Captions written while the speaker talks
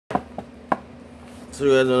So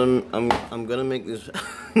guys, I'm gonna make this.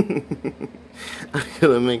 I'm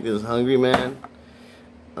gonna make this hungry man.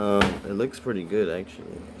 It looks pretty good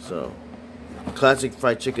actually. So, classic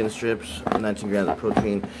fried chicken strips, 19 grams of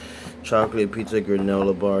protein, chocolate pizza,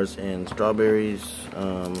 granola bars, and strawberries.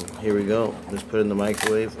 Here we go. Let's put it in the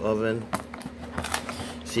microwave oven.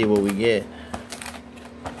 See what we get.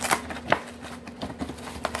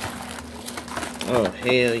 Oh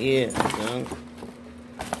hell yeah, son.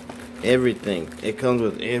 Everything. It comes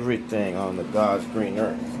with everything on the God's green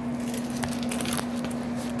earth.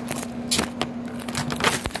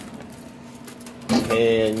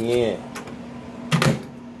 Hell yeah.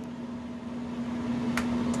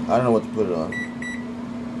 I don't know what to put it on.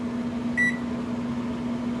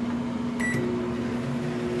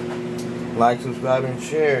 Like, subscribe, and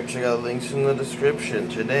share. Check out links in the description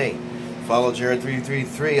today. Follow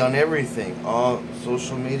Jared333 on everything, all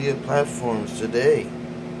social media platforms today.